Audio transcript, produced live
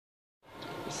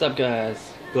What's up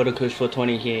guys,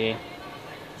 GotoKush420 here.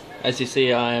 As you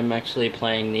see, I am actually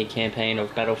playing the campaign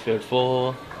of Battlefield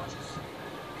 4.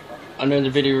 I know the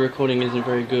video recording isn't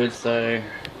very good, so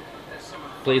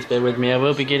please bear with me. I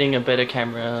will be getting a better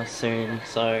camera soon,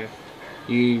 so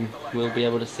you will be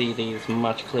able to see these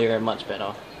much clearer and much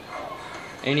better.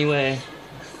 Anyway,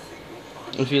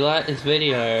 if you like this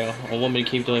video or want me to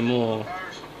keep doing more,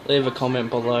 leave a comment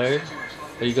below,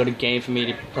 or you got a game for me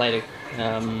to play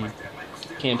the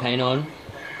campaign on.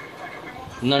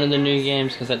 None of the new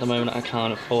games, because at the moment I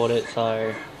can't afford it,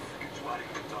 so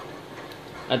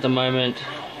at the moment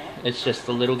it's just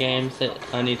the little games that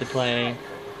I need to play.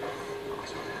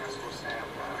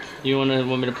 You want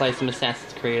me to play some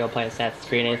Assassin's Creed, I'll play Assassin's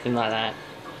Creed, anything like that.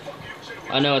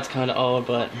 I know it's kind of old,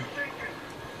 but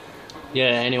yeah,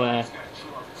 anyway,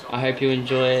 I hope you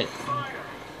enjoy it.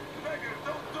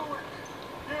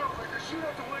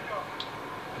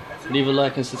 Leave a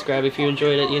like and subscribe if you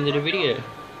enjoyed at the end of the video.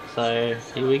 So,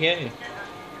 here we go.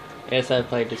 Yes, I've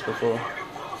played this before.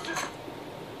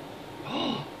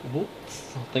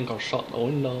 Whoops, I think I shot the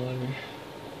window.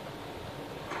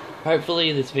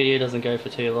 Hopefully this video doesn't go for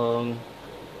too long.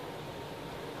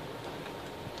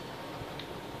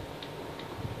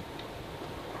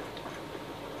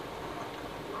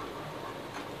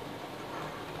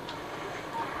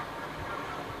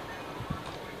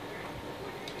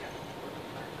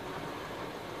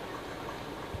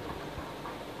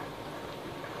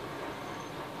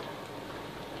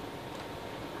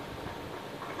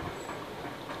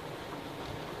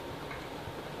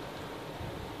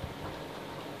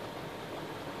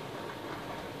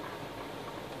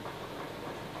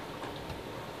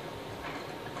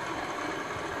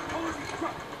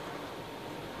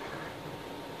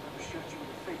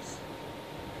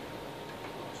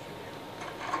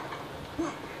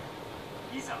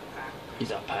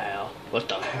 He's up, pal. What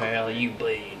the hell you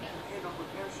been?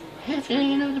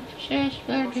 Hand of the process,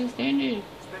 better can stand it.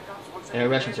 There are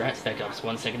Russians, right? Spec Ops.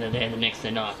 1 second they're there, the next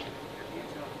they're not.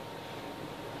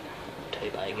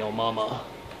 Teabag your mama.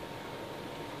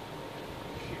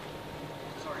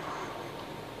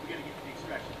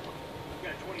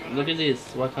 Look at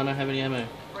this. Why can't I have any ammo?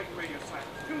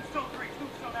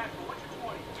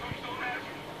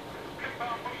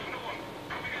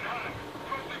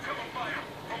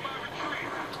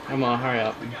 Come on, hurry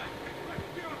up.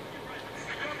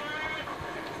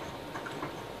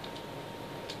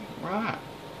 Right.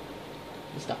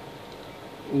 Stop.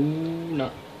 Ooh,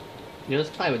 no. Let's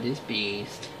play with this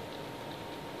beast.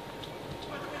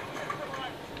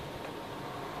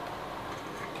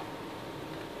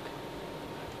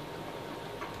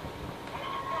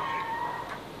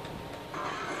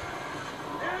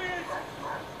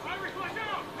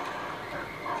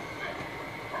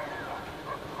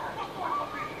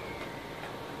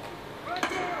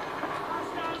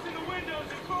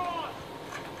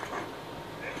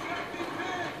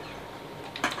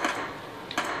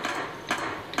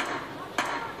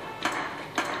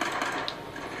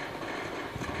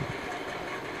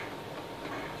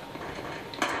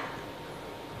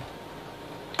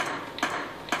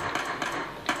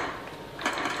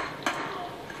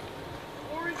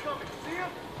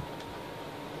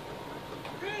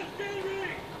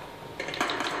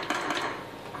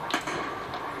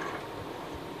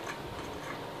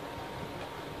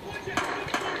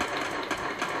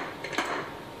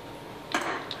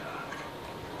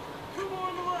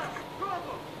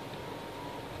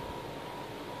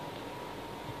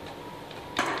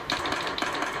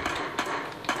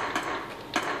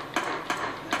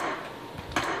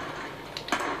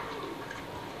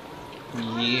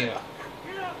 Yeah.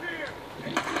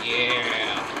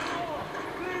 Yeah.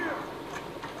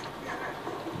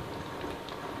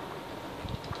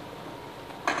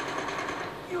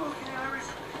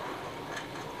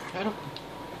 I don't.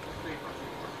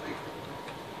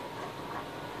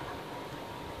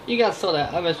 You guys saw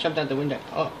that. I almost jumped out the window.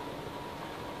 Oh.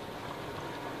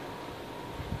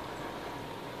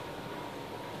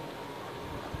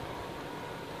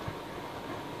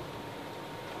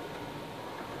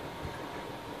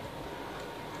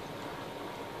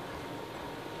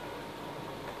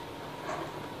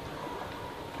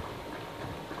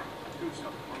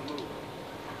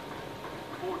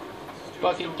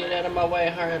 Fucking get out of my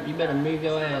way, hurry up, you better move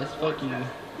your ass, fuck you.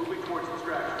 Moving towards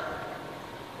extraction.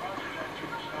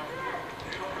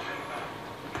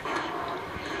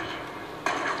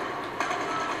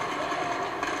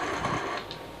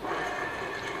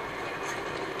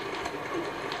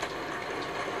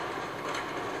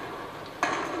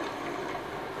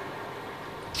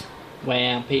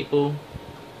 Wow, people.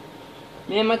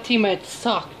 Man, my teammates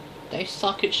suck. They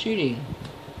suck at shooting.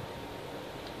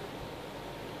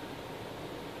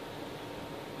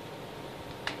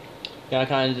 Yeah, I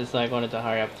kind of just like wanted to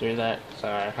hurry up through that,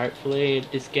 so hopefully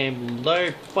this game will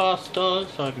load faster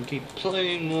so I can keep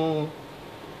playing more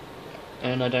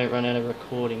and I don't run out of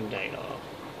recording data.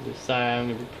 If so, I'm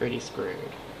gonna be pretty screwed.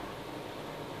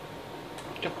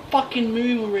 Just fucking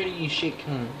move already, you shit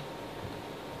cunt.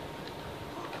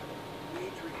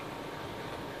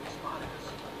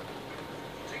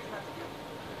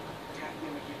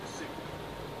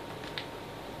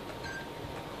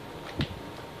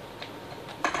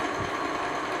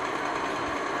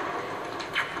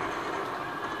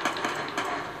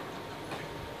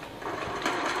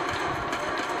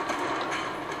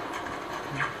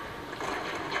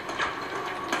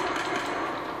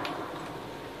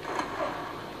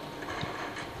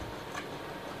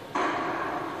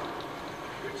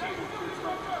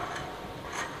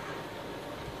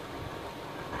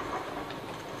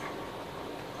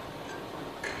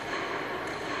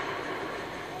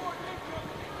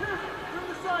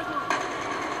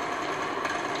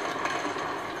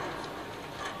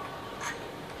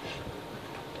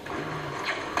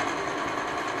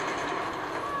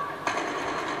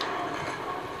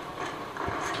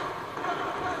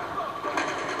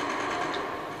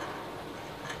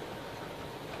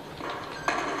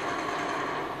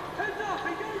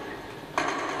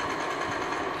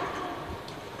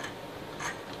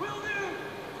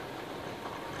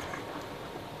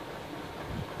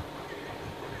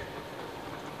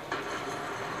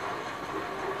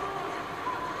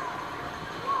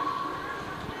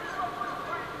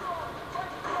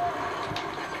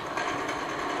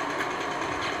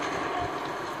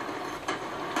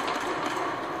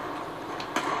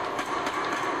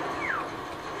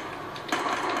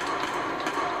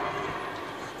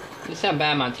 This is how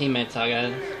bad my teammates are,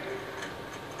 guys.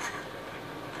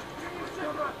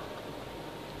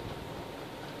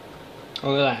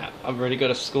 Look at that. I've already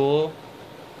got a score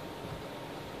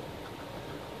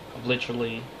of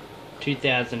literally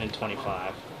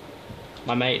 2,025.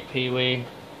 My mate Pee Wee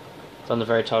is on the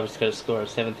very top. He's got a score of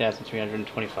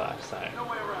 7,325. So. No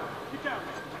way around. Keep down.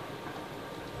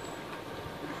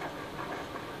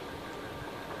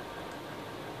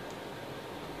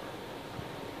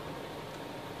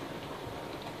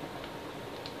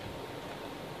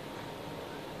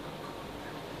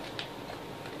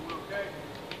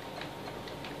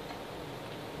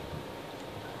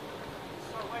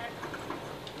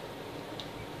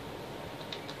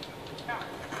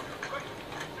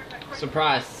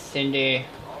 Surprise, Cindy.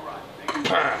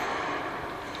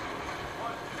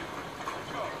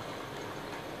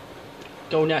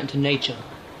 Going out into nature.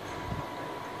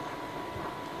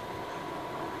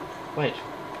 Wait.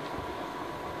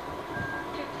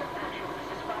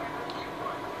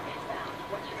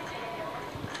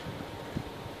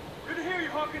 Good to hear you,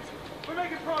 Hawkins. We're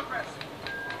making progress.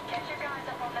 Get your guys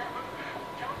up on that roof.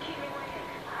 Don't keep me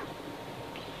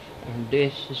waiting. And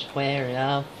this is where it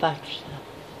all fucks up.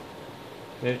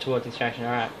 Move towards extraction,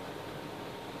 alright.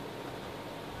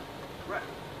 Right.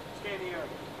 Scan the area.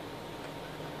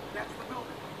 That's the building.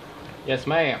 Yes,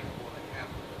 ma'am.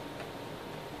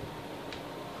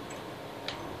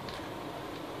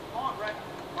 Come on, Brett.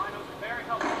 Rhinos are very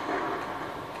helpful.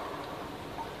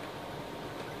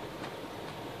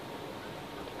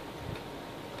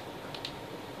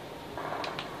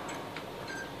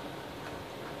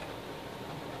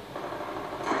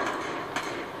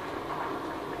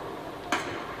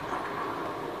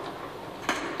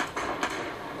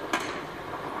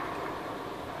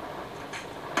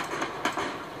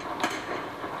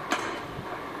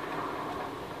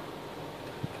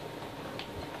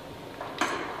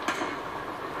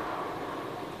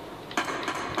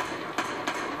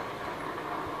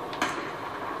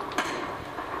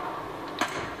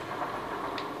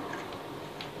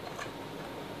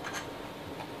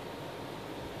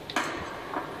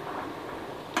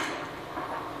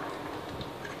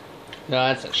 No,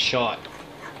 that's a shot.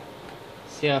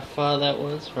 See how far that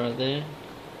was right there?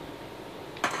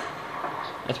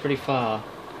 That's pretty far.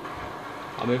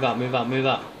 I'll move up, move up, move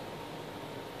up.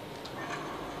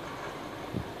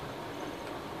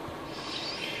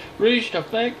 Reach the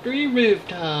factory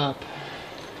rooftop.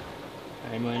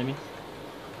 Any more enemies?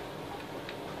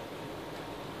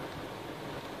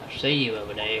 I see you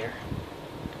over there.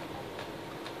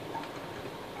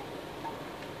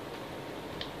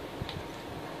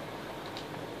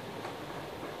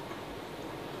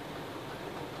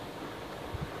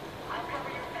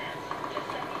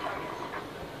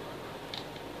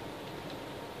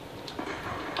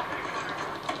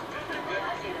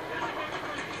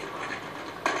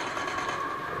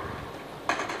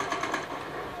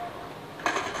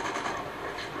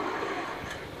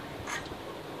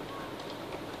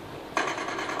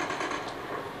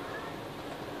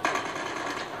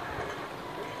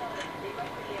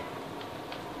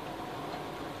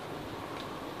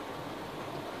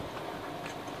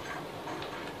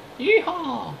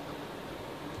 Yeehaw!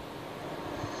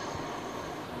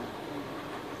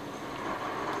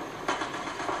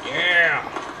 Yeah!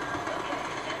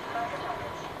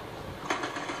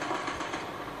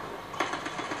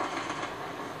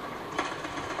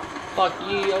 Fuck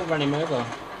you, I'll run him over.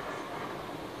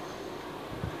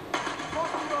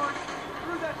 Crossing guard,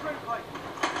 through that drain pipe.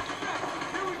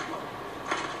 Here we go.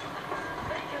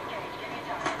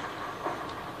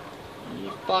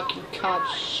 You fucking can't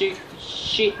shoot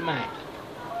shit, mate.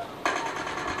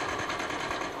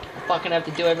 I fucking have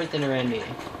to do everything around here.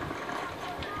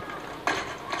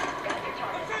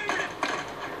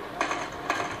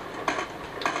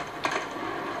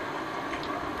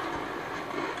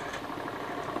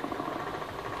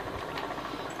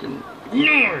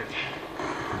 No!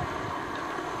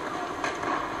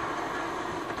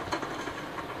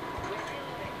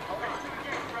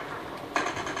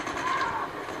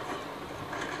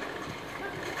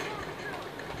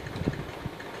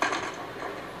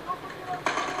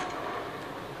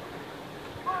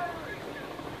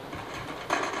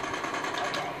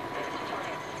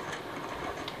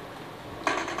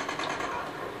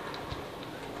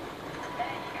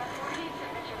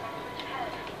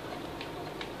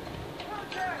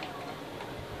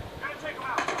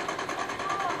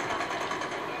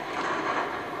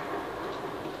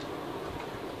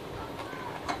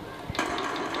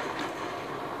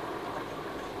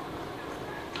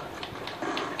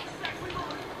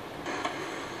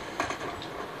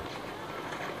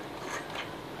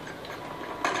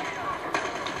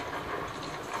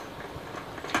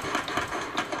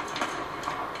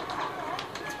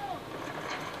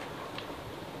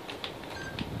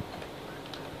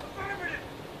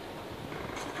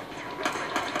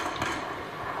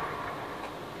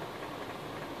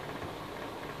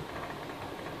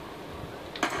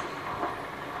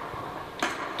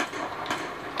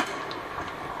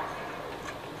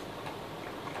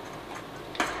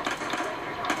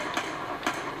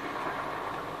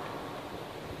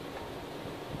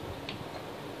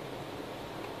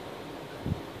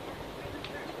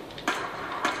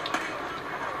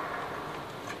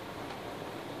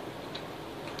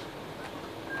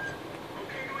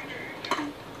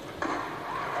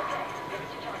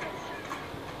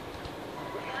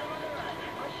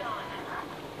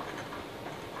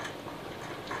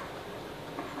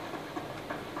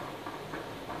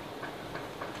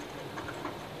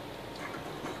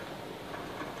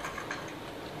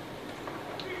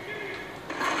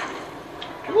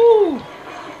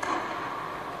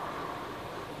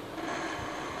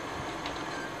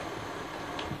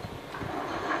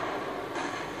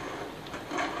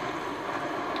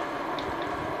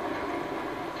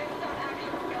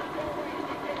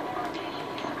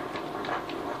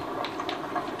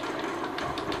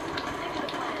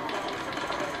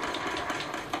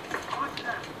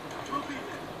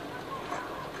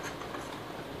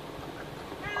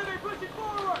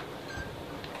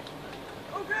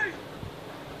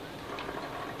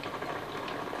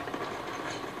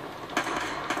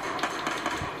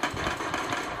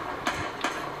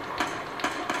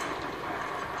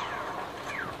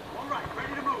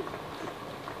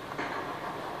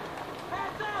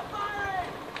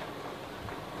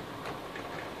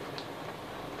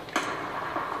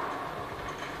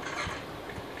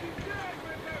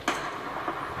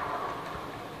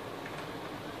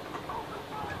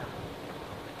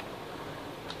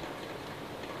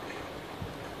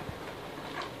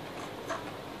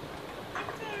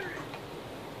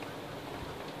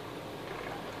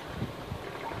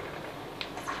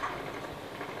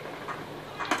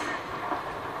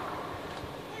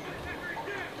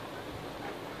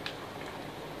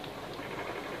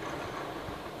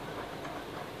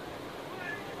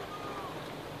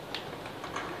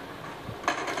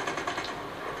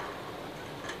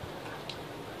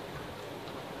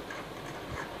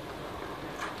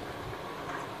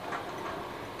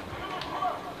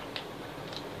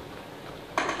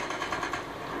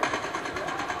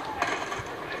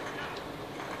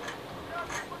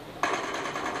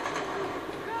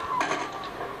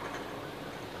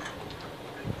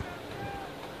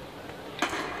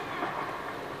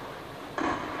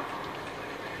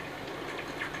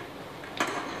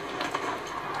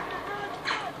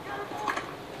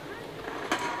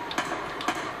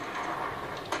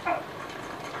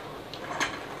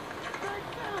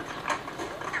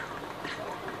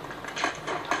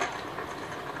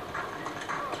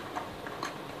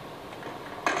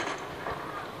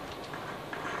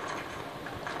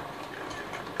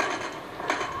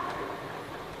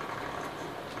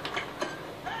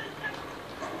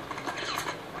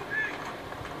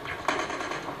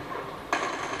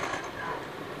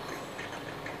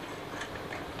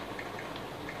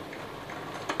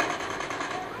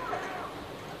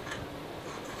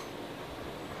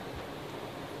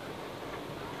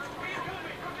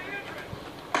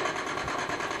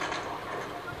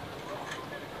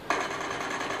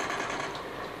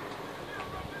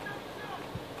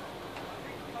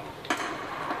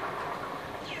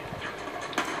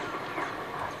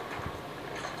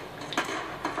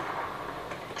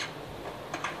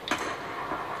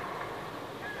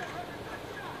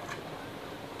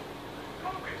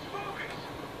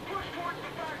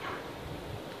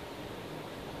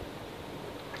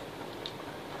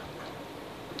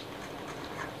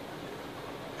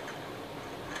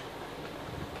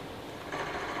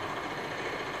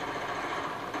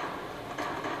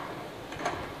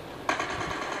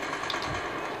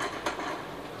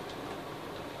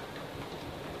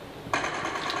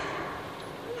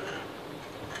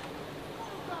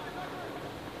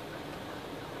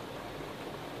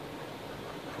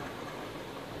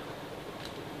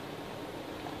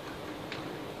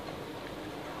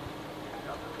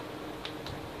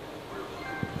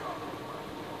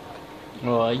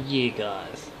 Oh yeah,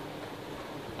 guys.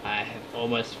 I have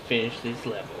almost finished this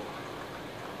level.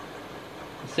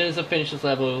 As soon as I finish this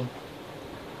level,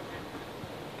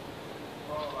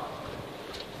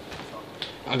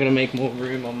 I'm gonna make more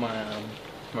room on my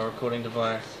recording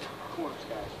device.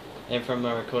 And from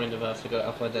my recording device, I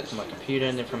gotta upload that to my computer,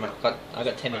 and then from I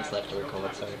got 10 minutes left to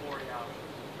record, so.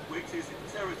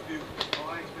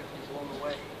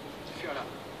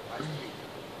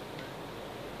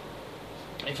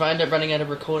 If I end up running out of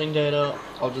recording data,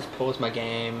 I'll just pause my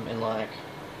game and like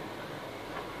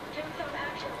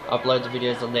upload the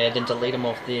videos on there, then delete them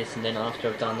off this, and then after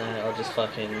I've done that, I'll just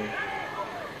fucking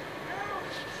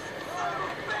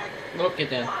look,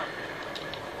 get down.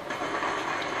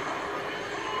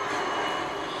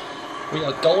 We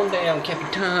are going down,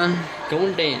 Capitan.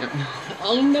 Going down.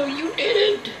 Oh no, you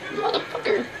didn't,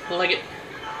 motherfucker. Leg it,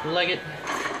 leg it,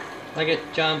 leg it,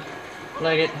 jump,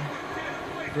 leg it,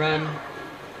 run.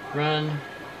 Run,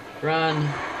 run,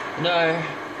 no,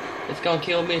 it's gonna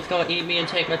kill me, it's gonna eat me and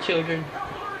take my children. I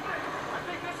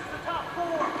think this is the top 4.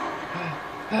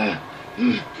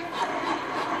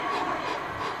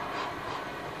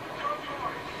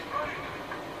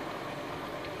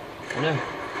 Oh no,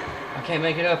 I can't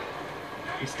make it up,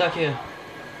 I'm stuck here.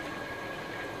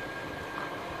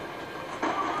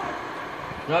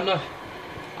 No, I'm not,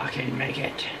 I can make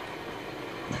it.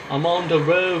 I'm on the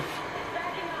roof.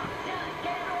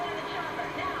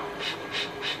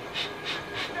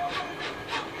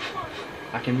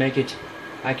 I can make it.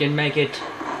 I can make it.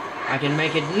 I can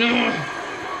make it. No!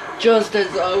 Just as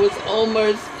I was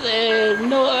almost there.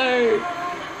 No!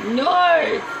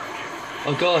 No!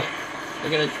 Oh god.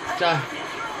 I'm gonna die.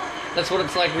 That's what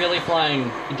it's like really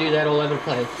flying. You do that all over the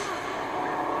place.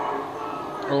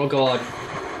 Oh god.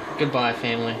 Goodbye,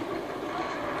 family.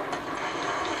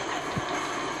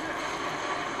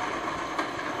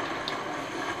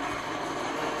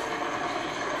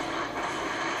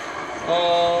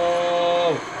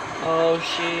 Oh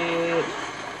shit.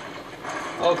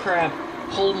 Oh crap.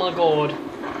 Oh my god.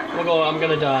 Oh my god, I'm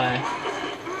gonna die.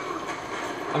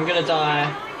 I'm gonna die.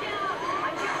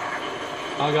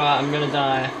 Oh god, I'm gonna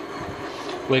die.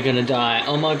 We're gonna die.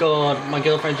 Oh my god, my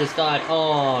girlfriend just died.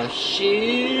 Oh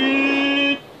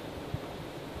shit.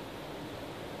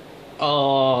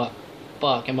 Oh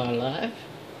fuck, am I alive?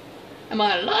 Am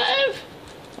I alive?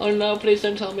 Oh no, please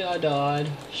don't tell me I died.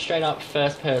 Straight up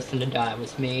first person to die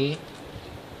was me.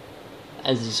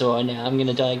 As you saw, now I'm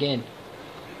gonna die again.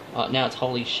 Oh, now it's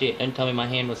holy shit. Don't tell me my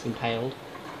hand was impaled.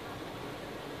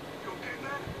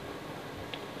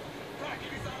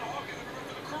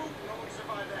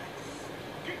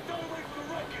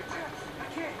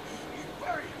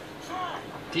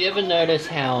 Do you ever notice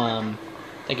how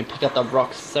they can pick up the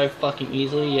rocks so fucking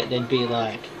easily, yet they'd be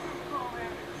like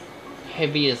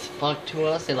heavy as fuck to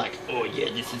us? They're like, oh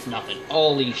yeah, this is nothing.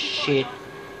 Holy shit.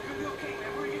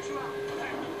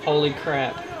 Holy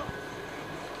crap.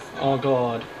 Oh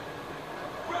god.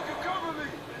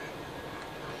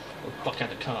 Oh, fuck out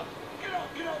the car.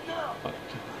 Fuck.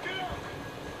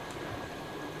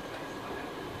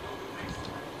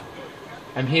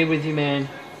 I'm here with you, man.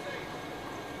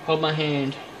 Hold my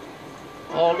hand.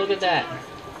 Oh, look at that.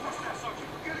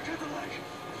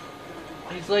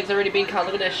 His leg's already been cut.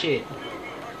 Look at that shit.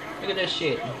 Look at that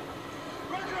shit.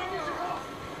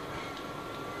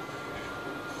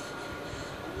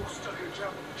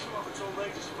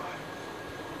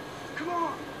 Come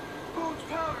on! Bones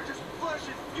powder, just flesh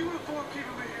it. Uniform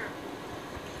keeping me here.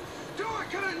 Do it!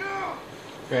 Cut it now!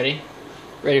 Ready?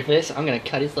 Ready for this? I'm gonna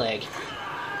cut his leg.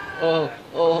 Oh,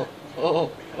 oh,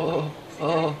 oh, oh,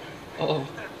 oh, oh,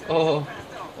 oh,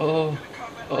 oh,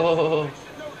 oh.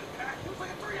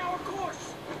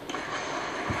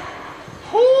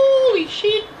 Holy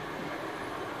shit!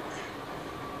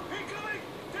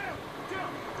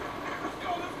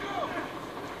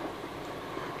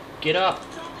 Get up!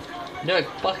 No,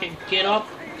 fucking get up!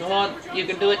 Come on, you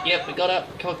can do it. Yep, we got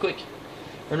up. Come on, quick.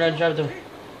 Run around the driver's door.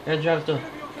 Run the driver's door.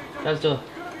 Driver's door.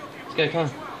 Let's go, come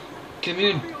on. Come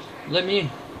in. Let me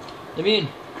in. Let me in.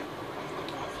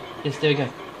 Yes, there we go.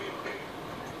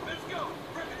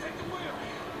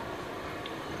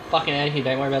 Fucking out of here,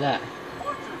 don't worry about that.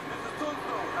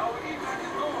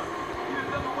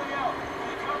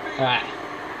 Alright.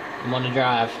 I'm on the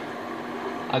drive.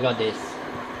 I got this.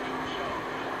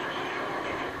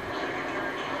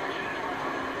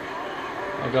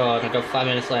 Oh god, I've got 5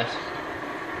 minutes left.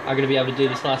 I'm gonna be able to do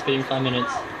this last bit in 5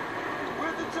 minutes.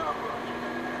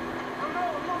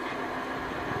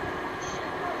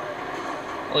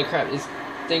 Holy crap, this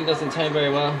thing doesn't turn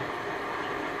very well.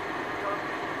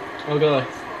 Oh god.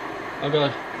 Oh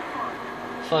god.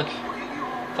 Fuck.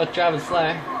 Fuck driving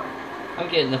slow. I'm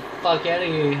getting the fuck out of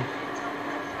here.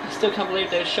 I still can't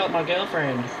believe they shot my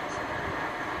girlfriend.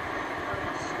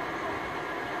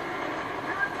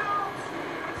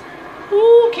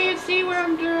 Ooh, can't see where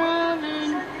I'm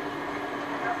driving.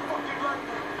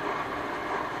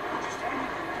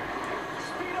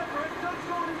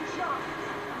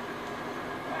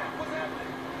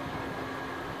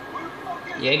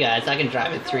 Yeah guys, I can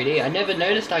drive in 3D. I never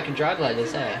noticed I could drive like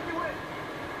this, eh?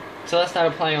 So I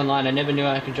started playing online, I never knew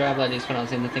I could drive like this when I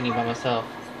was in the thingy by myself.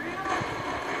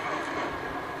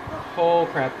 Oh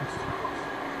crap.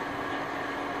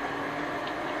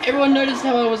 Everyone noticed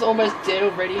how I was almost dead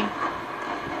already?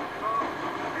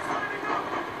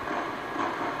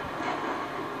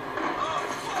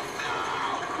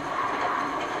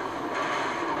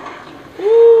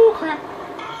 Ooh crap.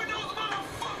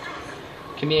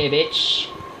 Come here, bitch.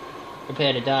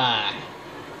 Prepare to die.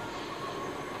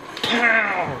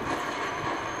 Pow!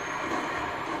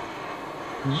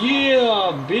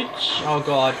 Yeah, bitch. Oh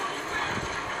god.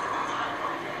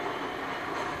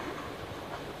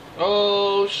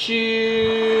 Oh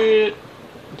shit.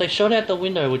 They shot out the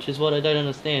window, which is what I don't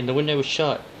understand. The window was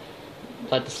shot.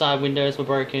 Like the side windows were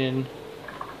broken.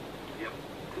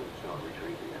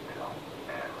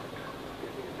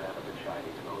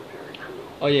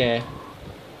 Oh yeah.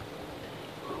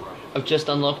 I've just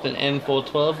unlocked an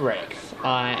M412 Rex.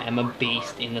 I am a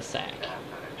beast in the sack.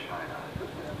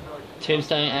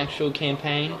 Tombstone actual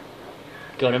campaign.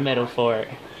 Got a medal for it.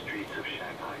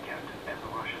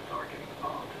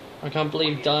 I can't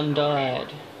believe Dunn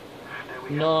died.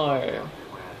 No.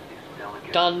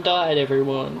 Dunn died,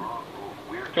 everyone.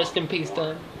 Rest in peace,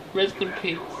 Dunn. Rest in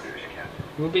peace.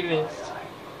 You will be missed.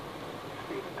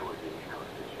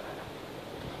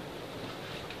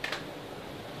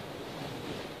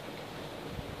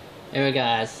 Anyway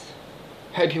guys,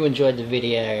 hope you enjoyed the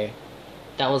video.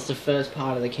 That was the first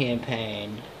part of the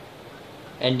campaign.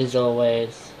 And as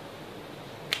always,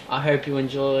 I hope you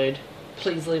enjoyed.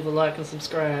 Please leave a like and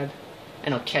subscribe.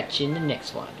 And I'll catch you in the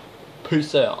next one.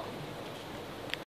 Peace out.